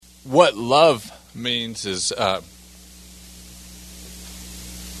what love means is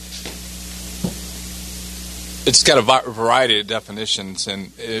it's got a variety of definitions,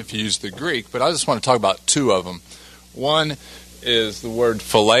 and if you use the Greek, but I just want to talk about two of them. One is the word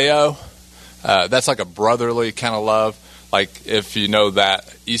phileo. That's like a brotherly kind of love. Like if you know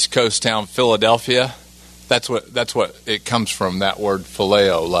that East Coast town Philadelphia, that's what it comes from, that word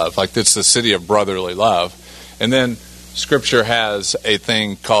phileo, love. Like it's the city of brotherly love. And then Scripture has a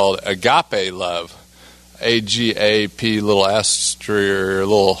thing called agape love. AGAP, little asterisk,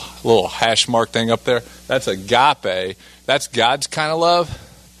 little hash mark thing up there. That's agape. That's God's kind of love.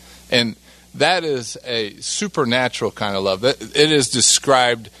 And that is a supernatural kind of love. It is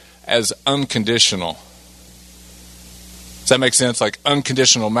described as unconditional. Does that make sense? Like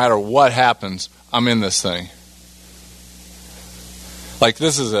unconditional, no matter what happens, I'm in this thing. Like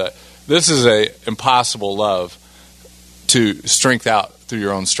this is a impossible love to strength out through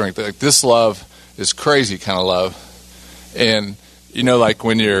your own strength. Like this love is crazy kind of love. And you know, like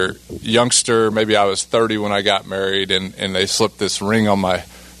when you're youngster, maybe I was 30 when I got married, and they slipped this ring on my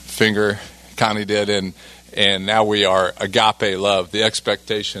finger, Connie did, and now we are agape love. The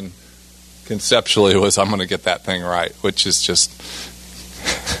expectation conceptually was I'm going to get that thing right, which is just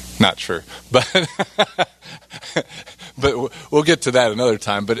not true. But we'll get to that another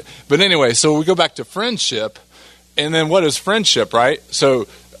time. But anyway, so we go back to friendship, and then what is friendship, right? So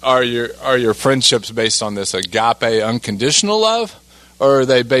are your friendships based on this agape unconditional love, or are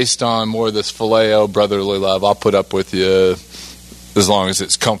they based on more of this phileo brotherly love? I'll put up with you as long as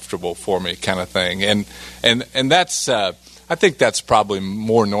it's comfortable for me kind of thing. And that's I think that's probably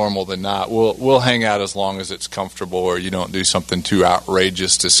more normal than not. We'll hang out as long as it's comfortable, or you don't do something too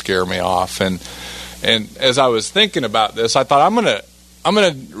outrageous to scare me off. And as I was thinking about this, I thought I'm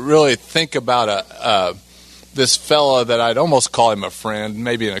gonna really think about this fella that I'd almost call him a friend,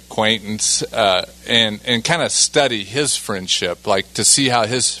 maybe an acquaintance, and kind of study his friendship, like to see how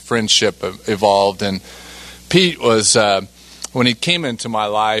his friendship evolved. And Pete was, when he came into my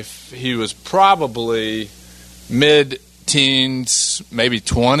life, he was probably mid-teens, maybe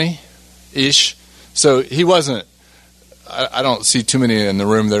 20-ish. So he wasn't, I don't see too many in the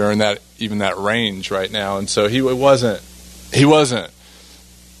room that are in that range right now. And so he wasn't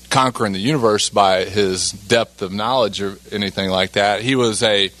conquering the universe by his depth of knowledge or anything like that. He was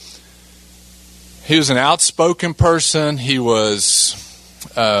an outspoken person. He was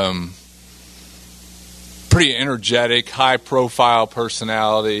pretty energetic, high profile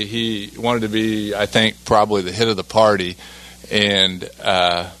personality. He wanted to be, I think, probably the hit of the party, and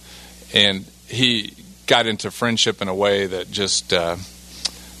he got into friendship in a way that just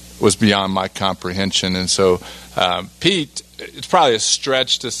was beyond my comprehension. And so Pete, it's probably a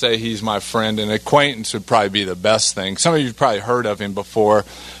stretch to say he's my friend. An acquaintance would probably be the best thing. Some of you have probably heard of him before.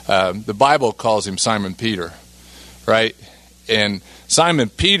 The Bible calls him Simon Peter, right? And Simon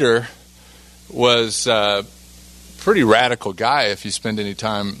Peter was a pretty radical guy if you spend any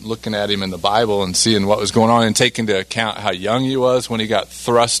time looking at him in the Bible and seeing what was going on, and take into account how young he was when he got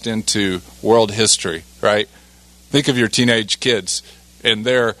thrust into world history, right? Think of your teenage kids, and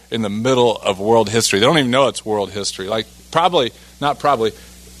they're in the middle of world history. They don't even know it's world history. Like the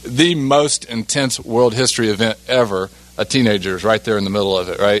most intense world history event ever. A teenager is right there in the middle of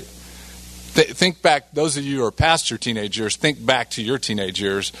it, right? Think back, those of you who are past your teenage years, think back to your teenage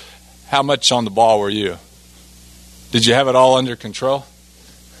years. How much on the ball were you? Did you have it all under control?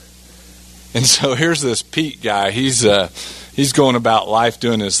 And so here's this Pete guy. He's going about life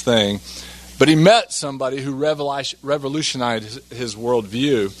doing his thing. But he met somebody who revolutionized his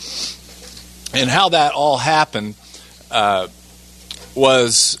worldview. And how that all happened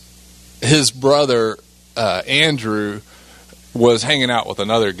was his brother, Andrew, was hanging out with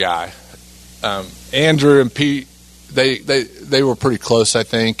another guy. Andrew and Pete, they were pretty close, I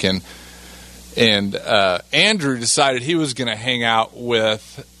think. And Andrew decided he was going to hang out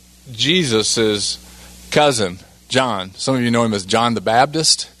with Jesus's cousin, John. Some of you know him as John the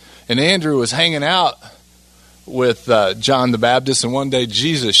Baptist. And Andrew was hanging out with John the Baptist, and one day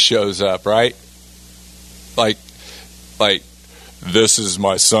Jesus shows up, right? Like, this is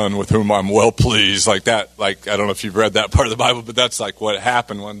my son with whom I'm well pleased, like that. Like, I don't know if you've read that part of the Bible, but that's like what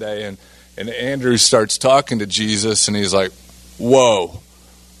happened one day. And Andrew starts talking to Jesus, and he's like, whoa,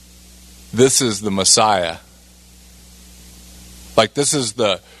 this is the Messiah. Like, this is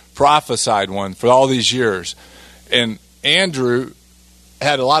the prophesied one for all these years. And Andrew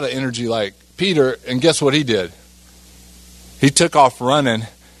had a lot of energy like Peter, and guess what he did? He took off running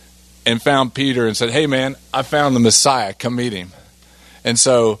and found Peter and said, hey man, I found the Messiah, come meet him. And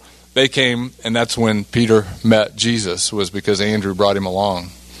so they came, and that's when Peter met Jesus, was because Andrew brought him along.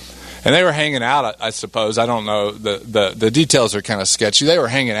 And they were hanging out, I suppose. I don't know. The details are kind of sketchy. They were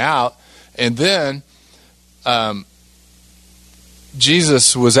hanging out, and then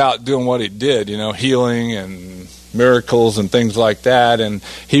Jesus was out doing what he did, healing and miracles and things like that. And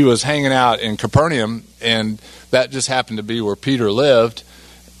he was hanging out in Capernaum, and that just happened to be where Peter lived.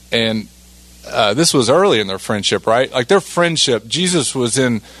 And this was early in their friendship, right? Like their friendship, Jesus was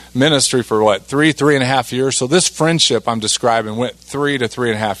in ministry for 3.5 years. So this friendship I'm describing went 3 to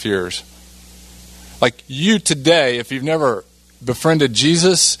 3.5 years. Like you today, if you've never befriended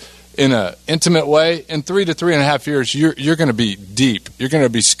Jesus in an intimate way, in 3 to 3.5 years, you're going to be deep. You're going to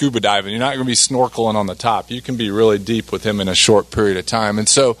be scuba diving. You're not going to be snorkeling on the top. You can be really deep with him in a short period of time. And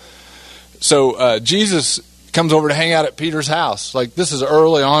so Jesus comes over to hang out at Peter's house. Like this is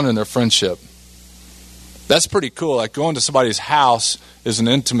early on in their friendship. That's pretty cool. Like going to somebody's house is an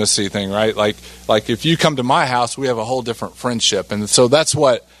intimacy thing, right? Like if you come to my house, we have a whole different friendship. And so that's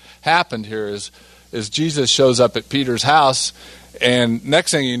what happened here is Jesus shows up at Peter's house, and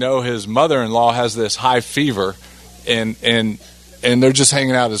next thing you know, his mother-in-law has this high fever, and they're just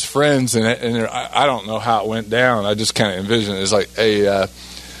hanging out as friends, and I don't know how it went down. I just kind of envision it. It's like, hey,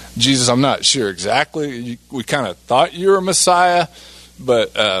 Jesus, I'm not sure exactly. We kind of thought you were a Messiah,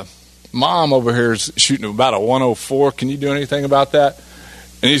 but Mom over here is shooting about a 104. Can you do anything about that?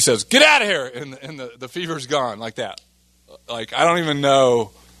 And he says, get out of here, and the fever's gone, like that. Like, I don't even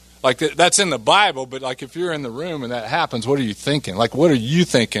know. Like, that's in the Bible, but like if you're in the room and that happens, what are you thinking? Like, what are you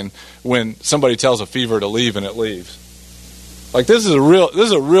thinking when somebody tells a fever to leave and it leaves? Like, this is a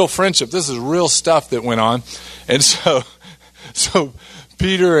real friendship. This is real stuff that went on. And so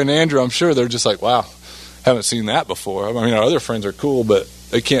Peter and Andrew, I'm sure they're just like, wow, haven't seen that before. I mean, our other friends are cool, but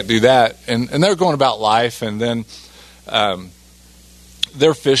they can't do that. And they're going about life, and then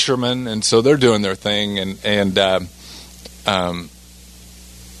they're fishermen, and so they're doing their thing, and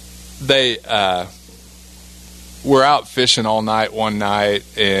they were out fishing all night one night,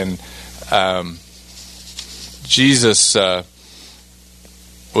 and Jesus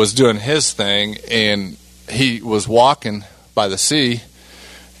was doing his thing, and he was walking by the sea,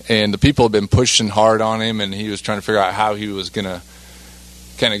 and the people had been pushing hard on him, and he was trying to figure out how he was going to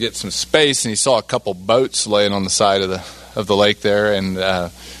kind of get some space, and he saw a couple boats laying on the side of the lake there, and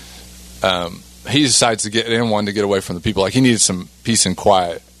he decides to get in one to get away from the people. Like he needed some peace and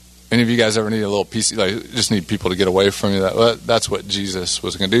quiet. Any of you guys ever need a little peace? Like just need people to get away from you. That's what Jesus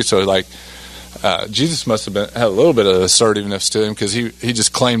was going to do. So like Jesus must have had a little bit of assertiveness to him, because he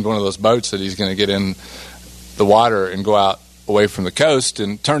just claimed one of those boats that he's going to get in the water and go out away from the coast,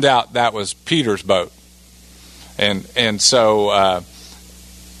 and turned out that was Peter's boat. And so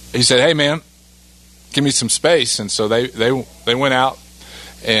he said, "Hey man, give me some space." And so they went out,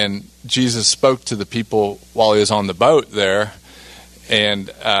 and Jesus spoke to the people while he was on the boat there.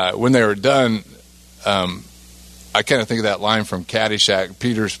 And when they were done, I kind of think of that line from Caddyshack.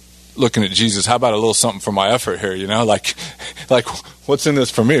 Peter's looking at Jesus. How about a little something for my effort here? Like what's in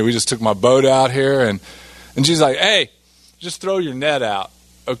this for me? We just took my boat out here, and Jesus like, hey, just throw your net out,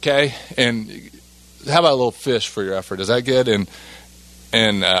 okay? And how about a little fish for your effort? Is that good?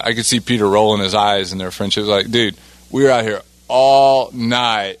 And I could see Peter rolling his eyes in their friendship. Like, dude, we were out here all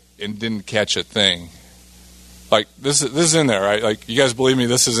night and didn't catch a thing. Like, this is in there, right? Like, you guys believe me,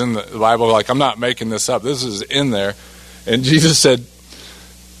 this is in the Bible. Like, I'm not making this up. This is in there. And Jesus said,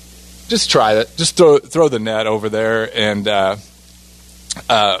 just try it. Just throw the net over there. And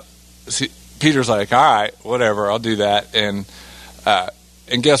Peter's like, all right, whatever, I'll do that. And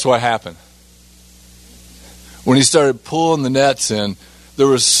guess what happened? When he started pulling the nets in, there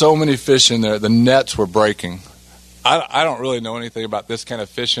was so many fish in there, the nets were breaking. I don't really know anything about this kind of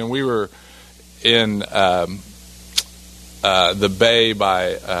fishing. We were in the bay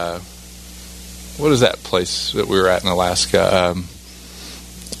by what is that place that we were at in Alaska?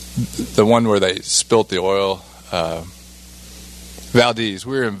 The one where they spilt the oil. Valdez.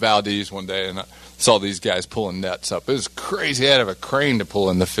 We were in Valdez one day, and I saw these guys pulling nets up. It was crazy. They had to have a crane to pull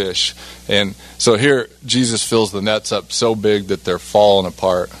in the fish. And so here, Jesus fills the nets up so big that they're falling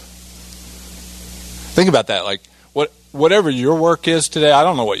apart. Think about that. Like, whatever your work is today, I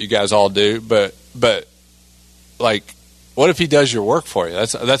don't know what you guys all do, but like, what if he does your work for you?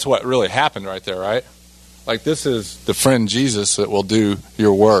 That's what really happened right there, right? Like, this is the friend Jesus that will do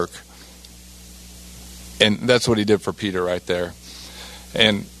your work. And that's what he did for Peter right there.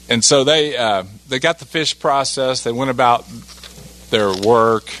 And so they got the fish processed. They went about their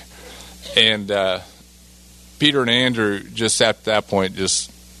work, and Peter and Andrew just at that point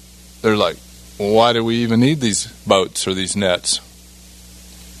they're like, why do we even need these boats or these nets?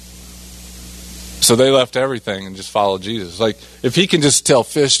 so they left everything and just followed Jesus. Like, if he can just tell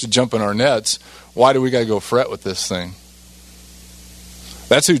fish to jump in our nets, why do we got to go fret with this thing?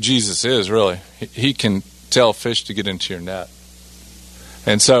 That's who Jesus is, really. He can tell fish to get into your net.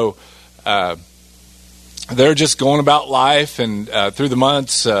 And so they're just going about life, and through the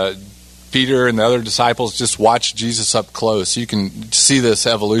months, Peter and the other disciples just watched Jesus up close. You can see this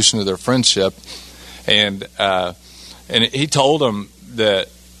evolution of their friendship. And he told them that,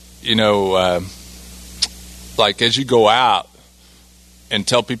 like, as you go out and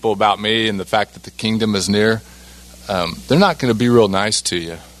tell people about me and the fact that the kingdom is near, they're not going to be real nice to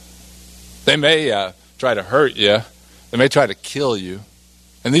you. They may try to hurt you. They may try to kill you.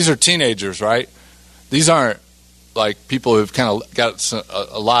 And these are teenagers, right? These aren't like people who've kind of got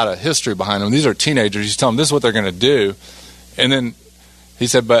a lot of history behind them. These are teenagers. He's telling them this is what they're going to do. And then he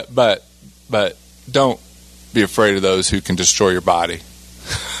said, but don't be afraid of those who can destroy your body.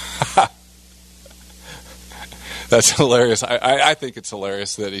 That's hilarious. I think it's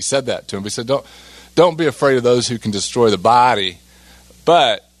hilarious that he said that to him. He said, don't be afraid of those who can destroy the body,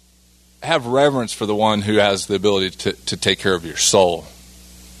 but have reverence for the one who has the ability to take care of your soul.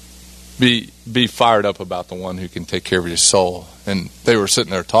 Be fired up about the one who can take care of your soul. And they were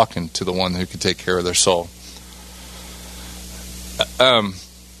sitting there talking to the one who could take care of their soul.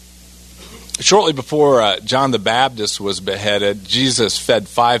 Shortly before John the Baptist was beheaded, Jesus fed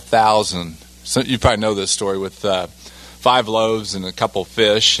 5,000. So you probably know this story, with 5 loaves and a couple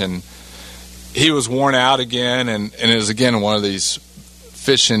fish. And he was worn out again, and it was again one of these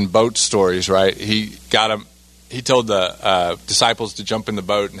fishing boat stories, right? He told the disciples to jump in the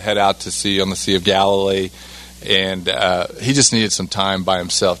boat and head out to sea on the Sea of Galilee. And he just needed some time by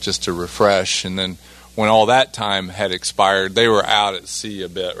himself just to refresh. And then when all that time had expired, they were out at sea a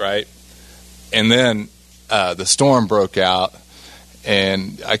bit, right? And then the storm broke out.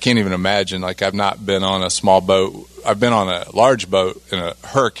 And I can't even imagine, like, I've not been on a small boat. I've been on a large boat in a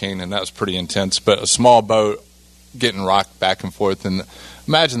hurricane, and that was pretty intense. But a small boat getting rocked back and forth. And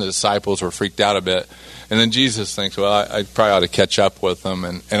imagine the disciples were freaked out a bit. And then Jesus thinks, well, I probably ought to catch up with them.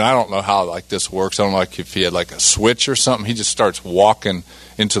 And I don't know how, like, this works. I don't know, like, if he had, like, a switch or something. He just starts walking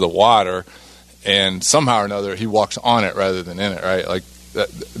into the water. And somehow or another, he walks on it rather than in it, right? Like,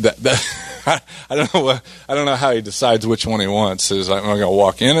 that I don't know how he decides which one he wants. Is like, am I going to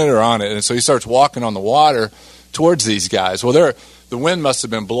walk in it or on it? And so he starts walking on the water towards these guys. Well, the wind must have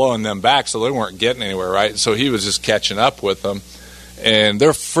been blowing them back, so they weren't getting anywhere, right? So he was just catching up with them, and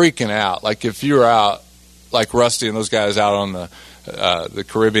they're freaking out. Like, if you were out, like Rusty and those guys out on the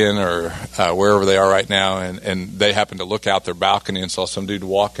Caribbean or wherever they are right now, and they happen to look out their balcony and saw some dude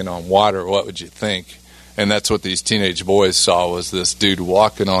walking on water, what would you think? And that's what these teenage boys saw, was this dude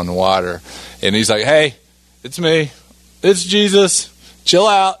walking on the water. And he's like, hey, it's me. It's Jesus. Chill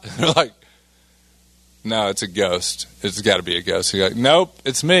out. And they're like, no, it's a ghost. It's got to be a ghost. He's like, nope,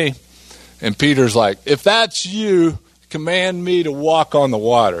 it's me. And Peter's like, if that's you, command me to walk on the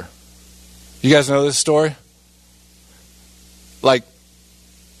water. You guys know this story? Like,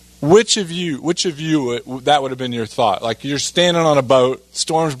 which of you, that would have been your thought? Like, you're standing on a boat,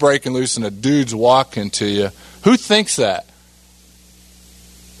 storm's breaking loose, and a dude's walking to you. Who thinks that?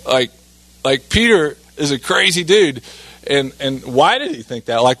 Like Peter is a crazy dude, and why did he think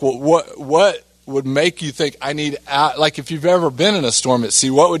that? Like, what would make you think I need out? Like, if you've ever been in a storm at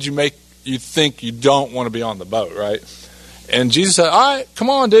sea, what would you make you think you don't want to be on the boat, right? And Jesus said, all right, come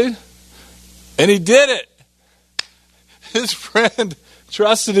on, dude. And he did it. His friend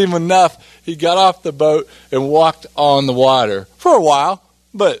trusted him enough. He got off the boat and walked on the water for a while.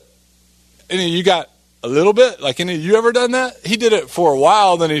 But any of you got a little bit? Like, any of you ever done that? He did it for a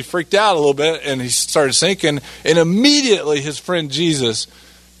while, then he freaked out a little bit, and he started sinking. And immediately his friend Jesus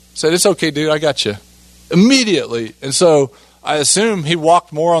said, it's okay, dude, I got you. Immediately. And so I assume he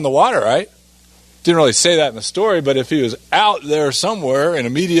walked more on the water, right? Didn't really say that in the story, but if he was out there somewhere and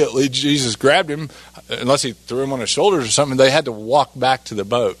immediately Jesus grabbed him, unless he threw him on his shoulders or something, they had to walk back to the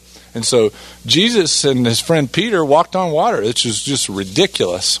boat. And so Jesus and his friend Peter walked on water. It's just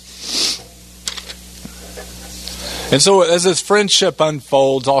ridiculous. And so as this friendship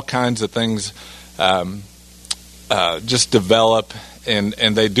unfolds, all kinds of things just develop, and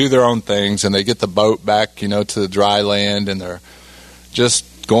they do their own things, and they get the boat back, to the dry land, and they're just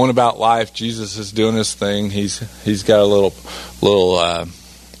going about life. Jesus is doing his thing. He's got a little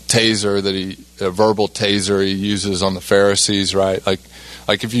taser a verbal taser he uses on the Pharisees, right?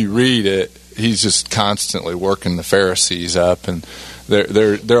 Like if you read it, he's just constantly working the Pharisees up, and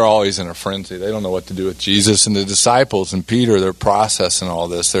they're always in a frenzy. They don't know what to do with Jesus, and the disciples and Peter, they're processing all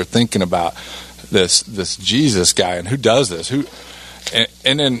this. They're thinking about this Jesus guy and who does this,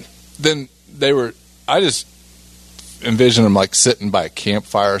 and then they were I just envision him like sitting by a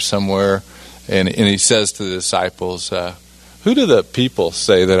campfire somewhere, and he says to the disciples, "Who do the people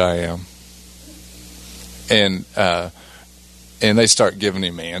say that I am?" And they start giving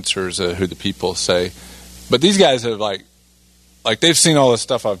him answers of who the people say. But these guys have like they've seen all the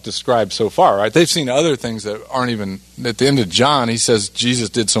stuff I've described so far, right? They've seen other things that aren't even, at the end of John, he says Jesus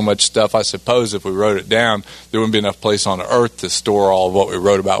did so much stuff, I suppose if we wrote it down, there wouldn't be enough place on earth to store all of what we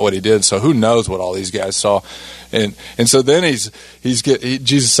wrote about what he did. So who knows what all these guys saw. And so then Jesus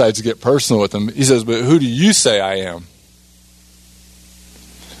decides to get personal with them. He says, "But who do you say I am?"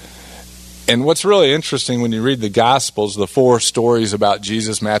 And what's really interesting when you read the Gospels, the 4 stories about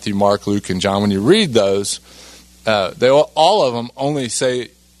Jesus, Matthew, Mark, Luke, and John, when you read those, all of them only say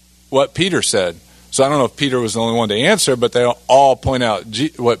what Peter said. So I don't know if Peter was the only one to answer, but they all point out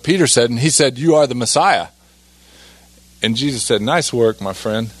what Peter said, and he said, "You are the Messiah." And Jesus said, "Nice work, my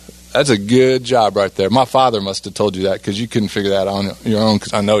friend. That's a good job right there. My father must have told you that because you couldn't figure that out on your own,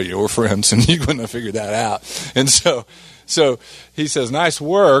 because I know you were friends, and you couldn't have figured that out." And so he says, "Nice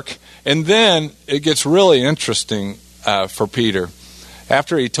work." And then it gets really interesting for Peter.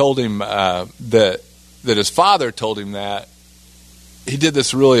 After he told him that his father told him that, he did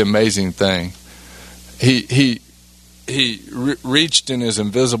this really amazing thing. He reached in his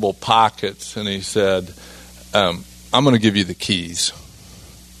invisible pockets and he said, "I'm going to give you the keys."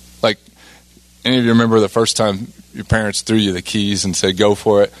 Like, any of you remember the first time your parents threw you the keys and said, "Go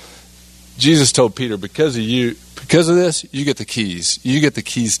for it"? Jesus told Peter, because of this, you get the keys. You get the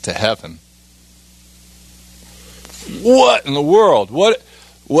keys to heaven. What in the world? What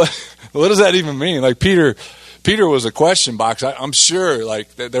does that even mean? Like, Peter was a question box. I'm sure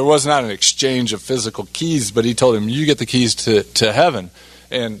like there was not an exchange of physical keys, but he told him, "You get the keys to heaven."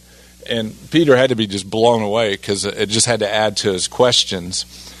 And Peter had to be just blown away because it just had to add to his questions.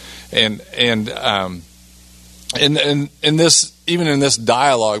 And in this, even in this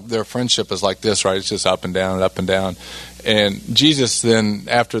dialogue, their friendship is like this, right? It's just up and down and up and down. And Jesus then,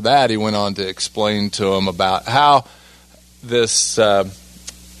 after that, he went on to explain to him about how this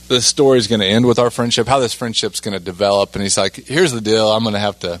story is going to end with our friendship, how this friendship's going to develop. And he's like, "Here's the deal. I'm going to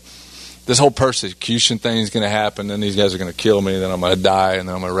have to, this whole persecution thing is going to happen. Then these guys are going to kill me. Then I'm going to die. And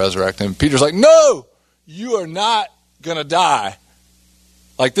then I'm going to resurrect." And Peter's like, "No, you are not going to die."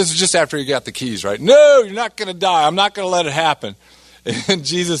 Like, this is just after he got the keys, right? "No, you're not going to die. I'm not going to let it happen." And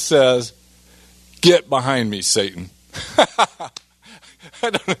Jesus says, "Get behind me, Satan."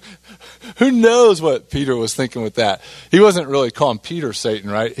 Who knows what Peter was thinking with that? He wasn't really calling Peter Satan,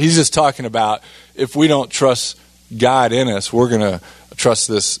 right? He's just talking about, if we don't trust God in us, we're going to trust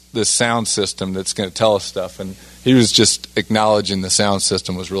this sound system that's going to tell us stuff. And he was just acknowledging the sound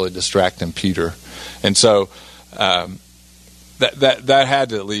system was really distracting Peter. And so that had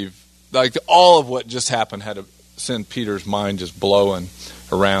to leave. Like, all of what just happened had to send Peter's mind just blowing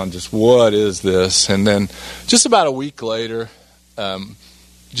around. Just, what is this? And then just about a week later,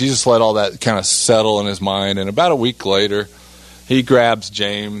 Jesus let all that kind of settle in his mind. And about a week later, he grabs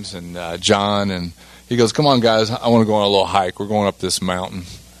James and John, and he goes, "Come on, guys, I want to go on a little hike. We're going up this mountain."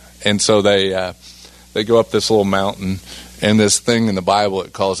 And so they go up this little mountain. And this thing in the Bible,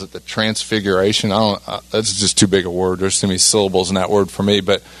 it calls it the Transfiguration. That's just too big a word. There's too many syllables in that word for me.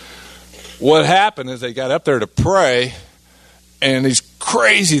 But what happened is they got up there to pray, and these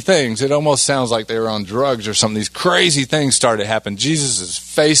crazy things, it almost sounds like they were on drugs or something. These crazy things started to happen. Jesus'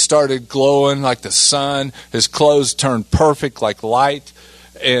 face started glowing like the sun. His clothes turned perfect like light.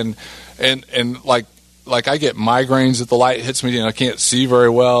 And like I get migraines if the light hits me and I can't see very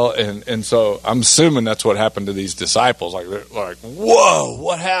well, and so I'm assuming that's what happened to these disciples. Like, they're like, "Whoa,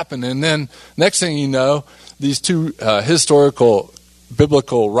 what happened?" And then next thing you know, these 2 historical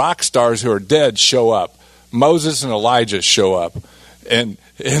biblical rock stars who are dead show up. Moses and Elijah show up, and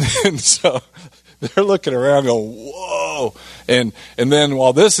so they're looking around going, "Whoa!" And then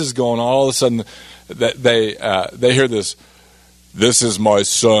while this is going on, all of a sudden they hear this, "This is my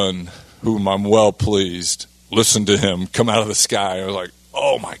son, whom I'm well pleased. Listen to him," come out of the sky. I was like,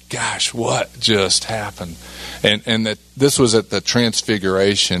 "Oh my gosh, what just happened?" And that this was at the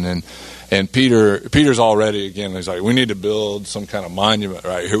Transfiguration, and Peter's already, again, he's like, "We need to build some kind of monument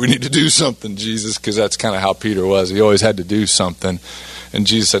right here. We need to do something, Jesus," because that's kind of how Peter was. He always had to do something. And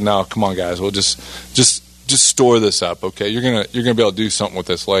Jesus said, "No, come on, guys. We'll just store this up, okay? You're gonna be able to do something with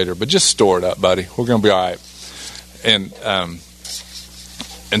this later, but just store it up, buddy. We're gonna be all right."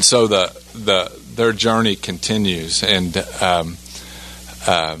 And so their journey continues, and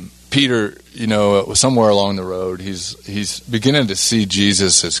Peter, somewhere along the road, he's beginning to see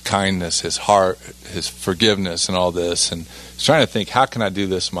Jesus, his kindness, his heart, his forgiveness, and all this, and he's trying to think, how can I do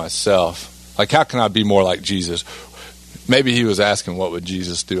this myself? Like, how can I be more like Jesus? Maybe he was asking, what would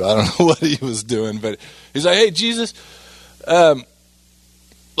Jesus do? I don't know what he was doing, but he's like, hey, Jesus,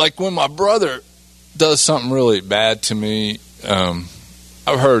 like when my brother does something really bad to me,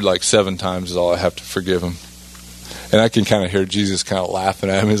 I've heard like 7 times is all I have to forgive him. And I can kind of hear Jesus kind of laughing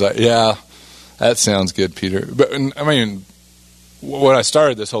at him. He's like, yeah, that sounds good, Peter. But I mean, when I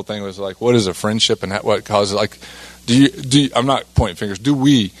started this whole thing was like, what is a friendship and what causes it? Like, do you, I'm not pointing fingers. Do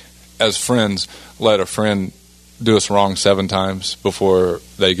we, as friends, let a friend do us wrong 7 times before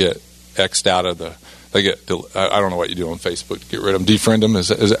they get X'd out of the, I don't know what you do on Facebook to get rid of them, defriend them?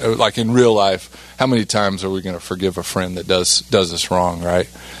 Is like in real life, how many times are we going to forgive a friend that does us wrong, right?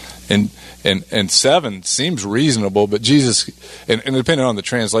 And 7 seems reasonable, but Jesus, and depending on the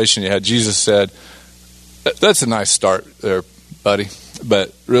translation you had, Jesus said, that's a nice start there, buddy.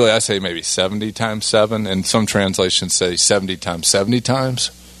 But really, I say maybe 70 times 7, and some translations say 70 times 70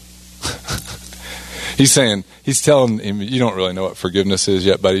 times. He's telling him, you don't really know what forgiveness is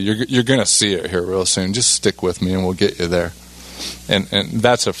yet, buddy. You're going to see it here real soon. Just stick with me and we'll get you there. And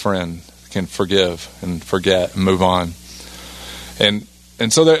that's a friend, can forgive and forget and move on. And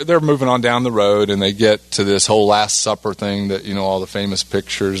so they're moving on down the road, and they get to this whole Last Supper thing that, you know, all the famous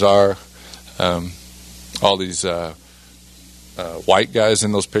pictures are. All these white guys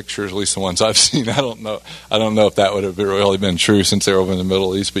in those pictures, at least the ones I've seen. I don't know if that would have really been true since they're over in the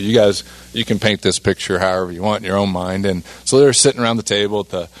Middle East. But you guys, you can paint this picture however you want in your own mind. And so they're sitting around the table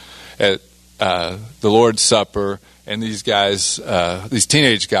at the Lord's Supper, and these guys, these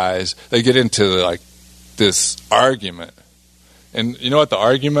teenage guys, they get into like this argument. And you know what the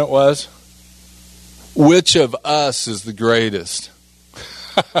argument was? Which of us is the greatest?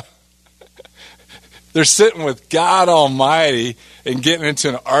 They're sitting with God Almighty and getting into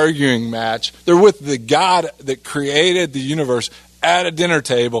an arguing match. They're with the God that created the universe at a dinner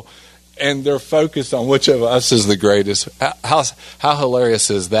table, and they're focused on which of us is the greatest. How hilarious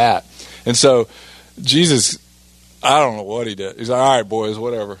is that? And so Jesus, I don't know what he did. He's like, all right, boys,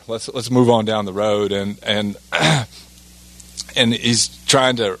 whatever. Let's move on down the road. And he's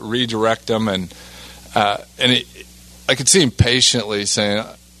trying to redirect them, and I could see him patiently saying,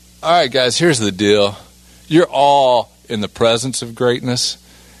 all right, guys, here's the deal. You're all in the presence of greatness,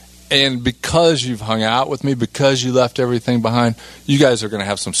 and because you've hung out with me, because you left everything behind, you guys are going to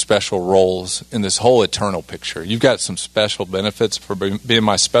have some special roles in this whole eternal picture. You've got some special benefits for being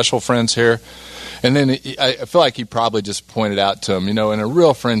my special friends here. And then I feel like he probably just pointed out to him, you know, in a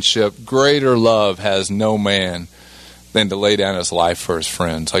real friendship, greater love has no man than to lay down his life for his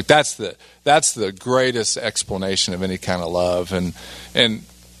friends. Like that's the greatest explanation of any kind of love. And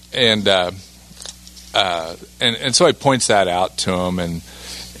so he points that out to him, and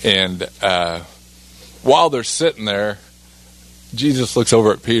while they're sitting there, Jesus looks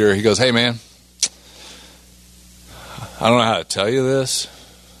over at Peter. He goes, hey, man, I don't know how to tell you this,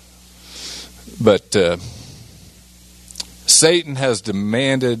 but Satan has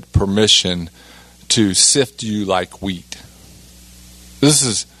demanded permission to sift you like wheat. This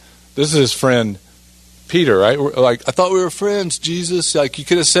is his friend Peter, right? Like, I thought we were friends, Jesus. Like, you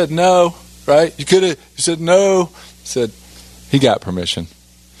could have said no, right? You said no. He said he got permission.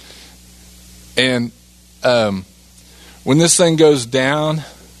 And when this thing goes down,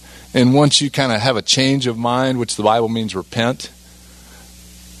 and once you kind of have a change of mind, which the Bible means repent,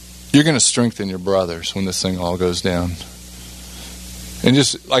 you're going to strengthen your brothers when this thing all goes down. And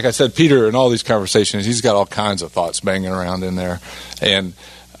just like I said, Peter, in all these conversations, he's got all kinds of thoughts banging around in there, and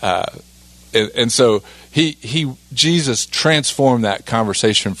so Jesus transformed that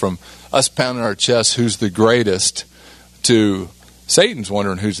conversation from us pounding our chests, who's the greatest, to Satan's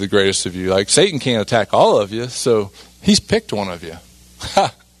wondering who's the greatest of you. Like, Satan can't attack all of you, so he's picked one of you.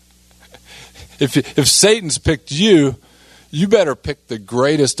 If Satan's picked you, you better pick the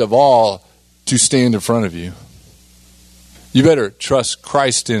greatest of all to stand in front of you. You better trust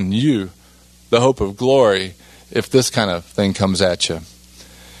Christ in you, the hope of glory, if this kind of thing comes at you.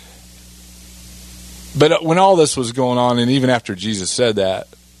 But when all this was going on, and even after Jesus said that,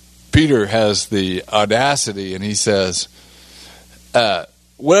 Peter has the audacity, and he says,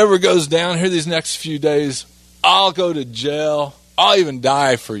 whatever goes down here these next few days, I'll go to jail. I'll even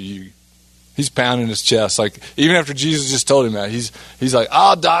die for you. He's pounding his chest. Like, even after Jesus just told him that, he's like,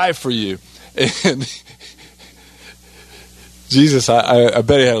 I'll die for you. And Jesus, I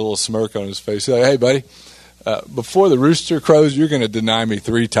bet he had a little smirk on his face. He's like, hey, buddy, before the rooster crows, you're going to deny me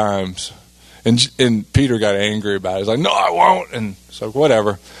 3 times. And Peter got angry about it. He's like, no, I won't. And so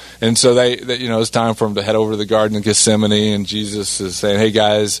whatever. And so they it's time for him to head over to the Garden of Gethsemane. And Jesus is saying, hey,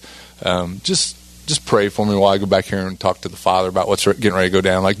 guys, just just pray for me while I go back here and talk to the Father about what's getting ready to go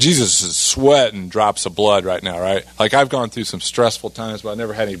down. Like, Jesus is sweating drops of blood right now, right? Like, I've gone through some stressful times, but I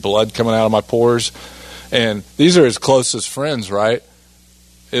never had any blood coming out of my pores. And these are his closest friends, right?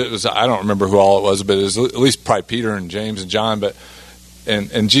 It was, I don't remember who all it was, but it was at least probably Peter and James and John. But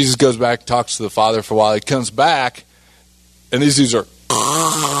and Jesus goes back, talks to the Father for a while. He comes back, and these dudes are,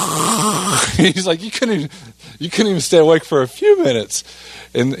 he's like, you couldn't even stay awake for a few minutes.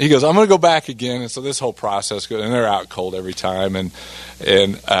 And he goes, I'm going to go back again. And so this whole process goes, and they're out cold every time. And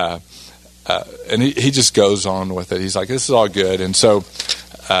he just goes on with it. He's like, this is all good. And so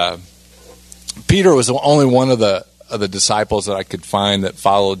Peter was only one of the disciples that I could find that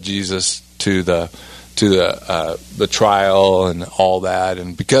followed Jesus to the trial and all that.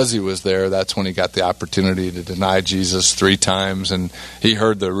 And because he was there, that's when he got the opportunity to deny Jesus 3 times. And he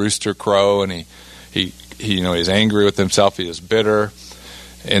heard the rooster crow, and he was angry with himself. He was bitter.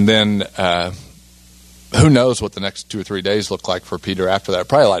 And then who knows what the next 2 or 3 days look like for Peter after that.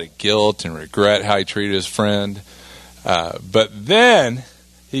 Probably a lot of guilt and regret how he treated his friend. But then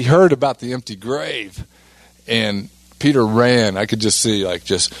he heard about the empty grave, and Peter ran. I could just see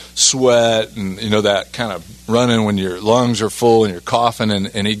just sweat and that kind of running when your lungs are full and you're coughing.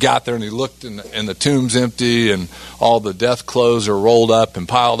 And he got there and he looked and the tomb's empty and all the death clothes are rolled up and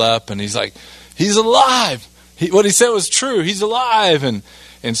piled up. And he's like, he's alive. What he said was true. He's alive.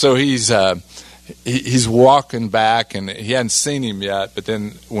 And so he's walking back, and he hadn't seen him yet. But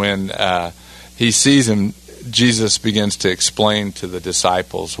then when he sees him, Jesus begins to explain to the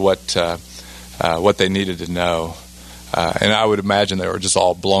disciples what they needed to know. And I would imagine they were just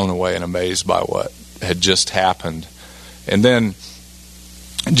all blown away and amazed by what had just happened. And then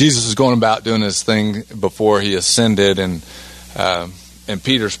Jesus is going about doing his thing before he ascended, and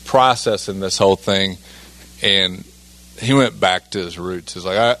Peter's processing this whole thing, and he went back to his roots. He's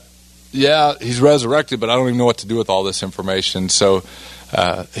like, yeah, he's resurrected, but I don't even know what to do with all this information. So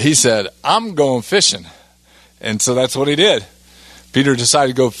he said, I'm going fishing. And so that's what he did. Peter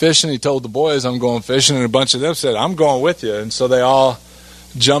decided to go fishing. He told the boys, I'm going fishing, and a bunch of them said, I'm going with you. And so they all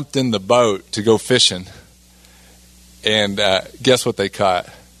jumped in the boat to go fishing. And guess what they caught?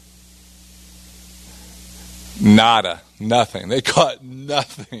 Nada, nothing. They caught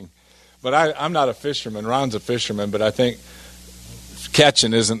nothing. But I'm not a fisherman. Ron's a fisherman, but I think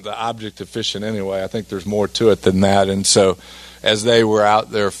catching isn't the object of fishing anyway. I think there's more to it than that. And so as they were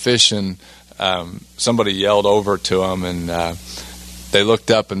out there fishing, somebody yelled over to them, and they looked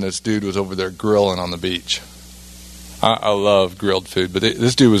up, and this dude was over there grilling on the beach. I love grilled food, but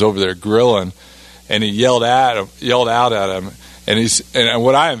this dude was over there grilling, and he yelled out at him, and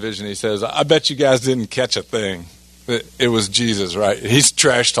what I envision, he says, I bet you guys didn't catch a thing. It was Jesus, right? He's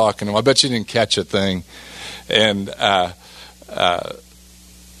trash talking him. I bet you didn't catch a thing. And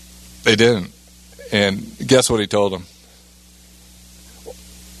they didn't. And guess what he told them?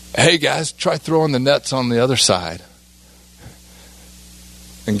 Hey guys, try throwing the nets on the other side.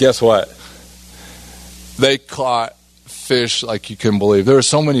 And guess what? They caught fish like you couldn't believe. There were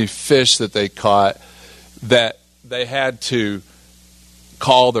so many fish that they caught that they had to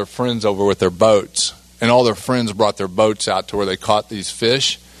call their friends over with their boats. And all their friends brought their boats out to where they caught these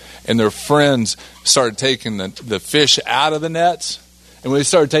fish. And their friends started taking the fish out of the nets. And when they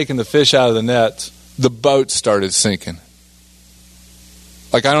started taking the fish out of the nets, the boat started sinking.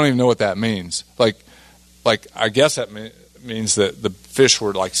 Like, I don't even know what that means. Like I guess that means that the fish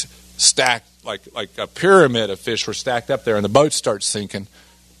were like stacked, like a pyramid of fish were stacked up there, and the boat starts sinking.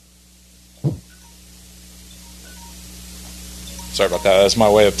 Sorry about that. That's my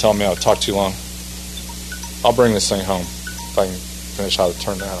way of telling me I'll talk too long. I'll bring this thing home if I can finish how to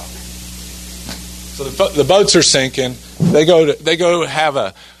turn that off. So the boats are sinking. They have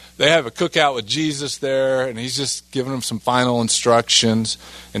a cookout with Jesus there, and he's just giving them some final instructions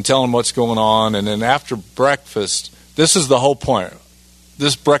and telling them what's going on. And then after breakfast, this is the whole point.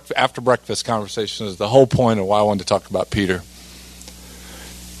 This after breakfast conversation is the whole point of why I wanted to talk about Peter.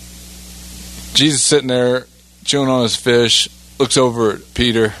 Jesus sitting there chewing on his fish, looks over at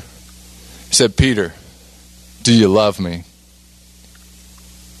Peter. He said, Peter, do you love me?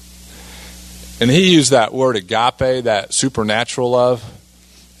 And he used that word agape, that supernatural love.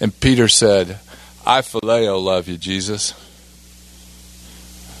 And Peter said, I phileo love you, Jesus.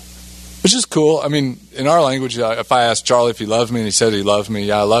 Which is cool. I mean, in our language, if I asked Charlie if he loved me and he said he loved me,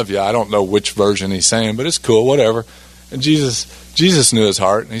 yeah, I love you. I don't know which version he's saying, but it's cool, whatever. And Jesus knew his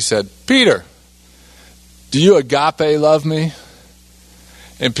heart, and he said, Peter, do you agape love me?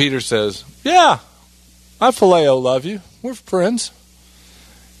 And Peter says, yeah, I phileo love you. We're friends.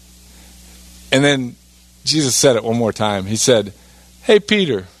 And then Jesus said it one more time. He said, hey,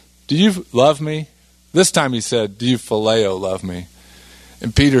 Peter, do you love me This time he said, do you phileo love me?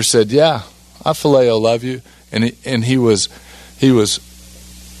 And Peter said, yeah, I phileo love you. And he was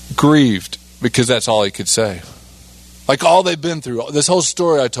grieved because that's all he could say. Like all they've been through, this whole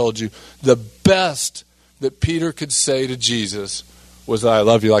story I told you, the best that Peter could say to Jesus was that I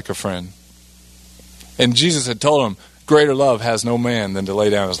love you like a friend. And Jesus had told him, greater love has no man than to lay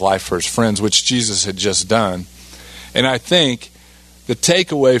down his life for his friends, which Jesus had just done. And I think the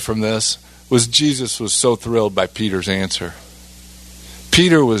takeaway from this was Jesus was so thrilled by Peter's answer.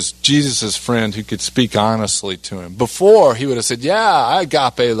 Peter was Jesus' friend who could speak honestly to him. Before, he would have said, yeah, I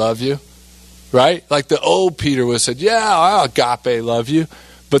agape love you. Right? Like the old Peter would have said, yeah, I agape love you.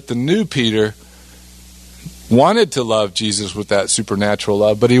 But the new Peter wanted to love Jesus with that supernatural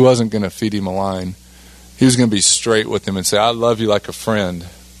love, but he wasn't going to feed him a line. He was going to be straight with him and say, I love you like a friend.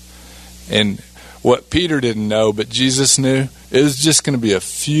 And what Peter didn't know, but Jesus knew, it was just going to be a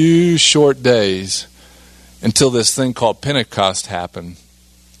few short days until this thing called Pentecost happened.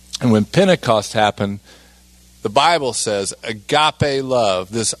 And when Pentecost happened, the Bible says agape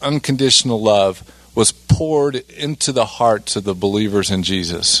love, this unconditional love, was poured into the hearts of the believers in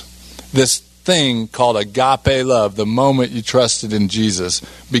Jesus. This thing called agape love, the moment you trusted in Jesus,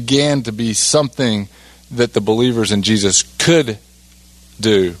 began to be something that the believers in Jesus could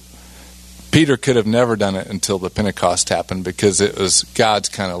do. Peter could have never done it until the Pentecost happened because it was God's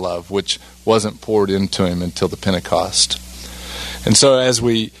kind of love, which wasn't poured into him until the Pentecost. And so as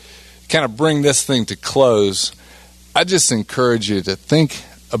we kind of bring this thing to close, I just encourage you to think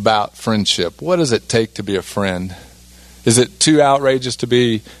about friendship. What does it take to be a friend? Is it too outrageous to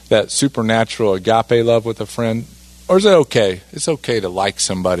be that supernatural agape love with a friend? Or is it okay? It's okay to like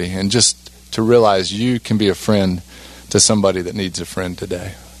somebody and just to realize you can be a friend to somebody that needs a friend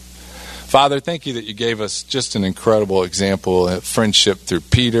today. Father, thank you that you gave us just an incredible example of friendship through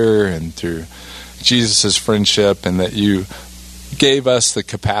Peter and through Jesus' friendship, and that you gave us the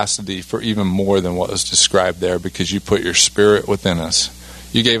capacity for even more than what was described there because you put your Spirit within us.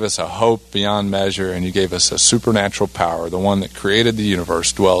 You gave us a hope beyond measure, and you gave us a supernatural power. The one that created the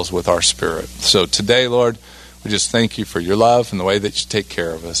universe dwells with our spirit. So today, Lord, we just thank you for your love and the way that you take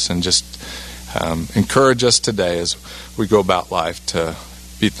care of us, and just encourage us today as we go about life to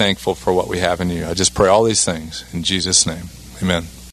be thankful for what we have in you. I just pray all these things in Jesus' name. Amen.